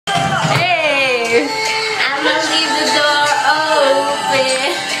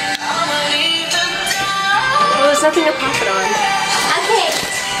nothing to pop it on. Okay.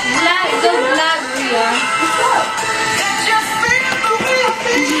 Go vlog, Rionne.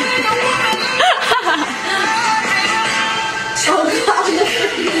 Oh god,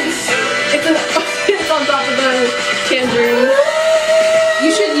 it's on top of the tangerine. You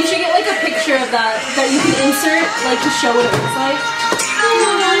should get like a picture of that you can insert like to show what it looks like.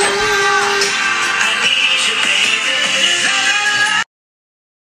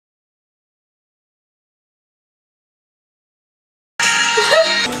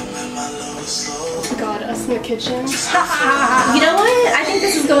 Oh god, us in the kitchen. You know what? I think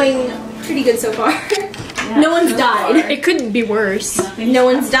this is going pretty good so far. Yeah, no one's died. It could be worse. No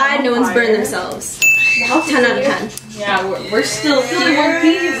one's died, no one's burned themselves. 10 out of 10. Yeah, we're still in one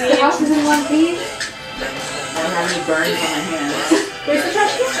piece. The house is in one piece. I don't have any burns on my hands. Where's the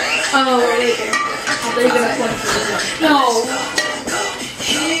trash can? Oh, right there. I thought you were gonna point to it. No.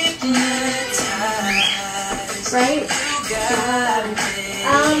 Right?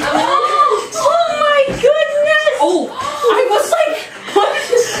 Oh my goodness! Oh! I was like, what?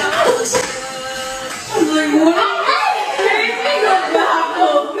 I was like, what?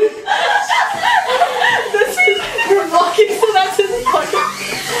 This is, we're vlogging, so that's his pocket.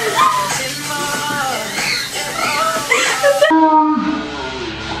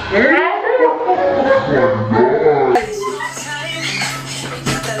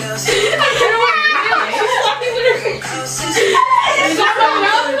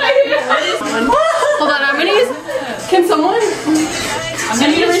 Hold on, I'm gonna use. Can someone? I'm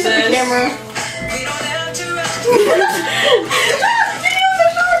gonna use the camera.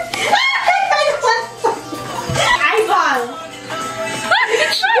 Eyeball.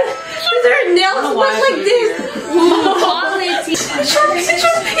 Their nails look like this. Quality. It's sharp. Pick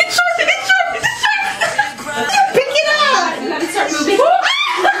it up. You gotta start moving.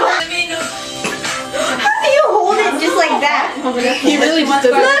 How do you hold it just like that? He really just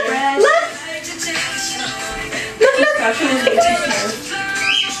does it. Look.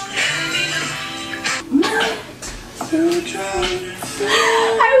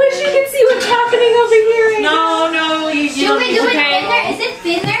 I wish you could see what's happening over here. No, you Should we do it thinner? Is it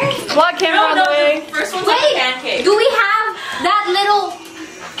thinner? Vlog camera on the way. The first one's like a pancake. Do we have that little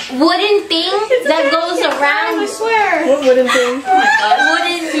wooden thing that goes around? I swear. What wooden thing? Oh my gosh.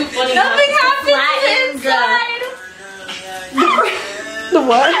 Wooden. Too funny. Nothing happens inside. The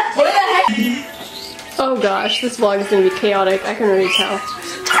what? What the heck? Oh gosh, this vlog is gonna be chaotic. I can already tell.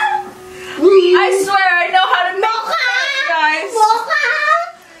 I swear I know how to make this, guys.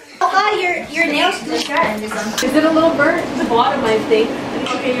 Your nails too sharp. Is it a little burnt at the bottom, I think?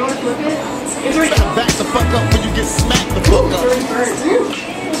 Okay, you wanna flip it? It's already Back the fuck up when you get smacked the fuck up. burnt.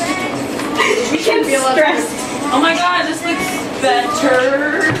 We can't be stressed. Oh my god, this looks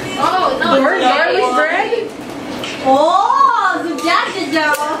better. Oh, no. Burnt garlic bread? Oh, the jacket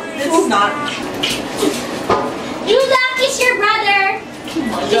though. It's not. You that kiss your brother.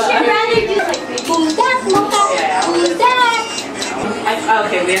 Kiss your brother. Who's that? Mocha? Yeah. Who's that?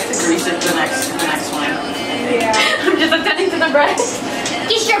 Okay, we have to grease it the next one. Yeah. I'm just attending to the bread.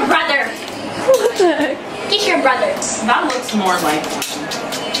 Kiss your brother. What the heck? Kiss your brother. That looks more like.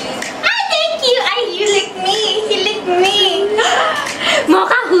 Thank you. You licked me. He licked me.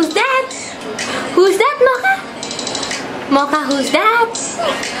 Mocha, who's that? Who's that, Mocha? Mocha, who's that?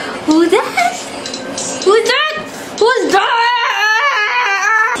 Who's that? Who's that? Who's that?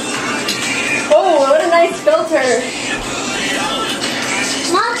 Oh, what a nice filter.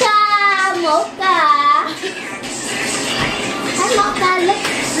 Mocha, Mocha. Hi, Mocha. Look,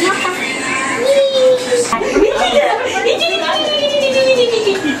 Mocha.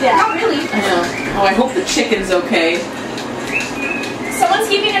 Not really. I know. Oh, I hope the chicken's okay. Someone's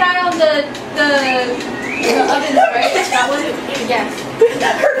keeping an eye on the ovens, right? That one? Yes.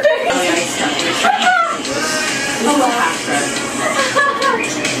 Oh, yeah, it's not good. This is a half bread.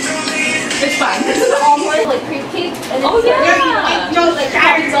 It's fine. This is an omelet, like cream cake. And Oh, yeah. You throw like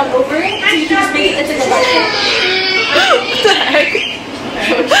toppings on over it, so you can just make it into the bucket. What the heck?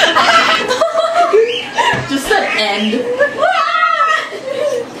 Just the end.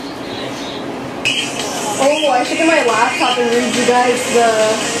 Oh, I should get my laptop and read you guys the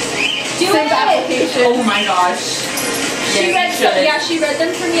sync application. Oh my gosh. She read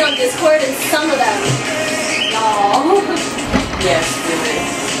them for me on Discord and some of them. Oh. Yes, do it.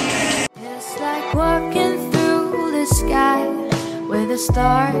 It's like walking through the sky where the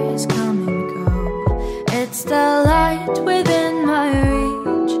stars come and go. It's the light within my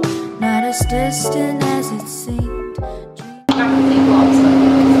reach, not as distant